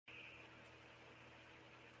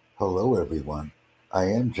Hello, everyone. I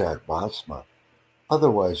am Jack Bosma,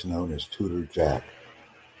 otherwise known as Tutor Jack.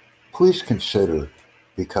 Please consider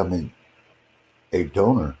becoming a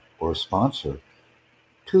donor or sponsor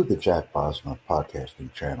to the Jack Bosma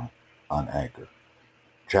podcasting channel on Anchor.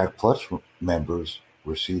 Jack Plus members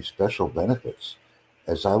receive special benefits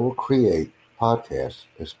as I will create podcasts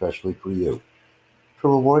especially for you to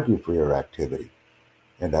reward you for your activity,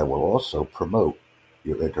 and I will also promote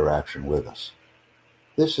your interaction with us.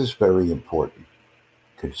 This is very important.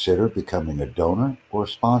 Consider becoming a donor or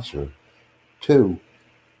sponsor to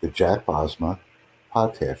the Jack Bosma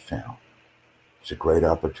podcast channel. It's a great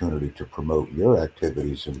opportunity to promote your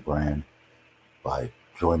activities and brand by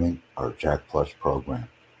joining our Jack Plus program.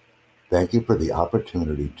 Thank you for the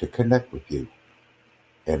opportunity to connect with you,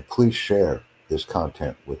 and please share this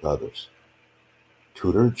content with others.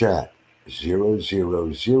 Tutor Jack 0000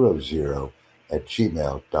 at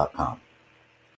gmail.com.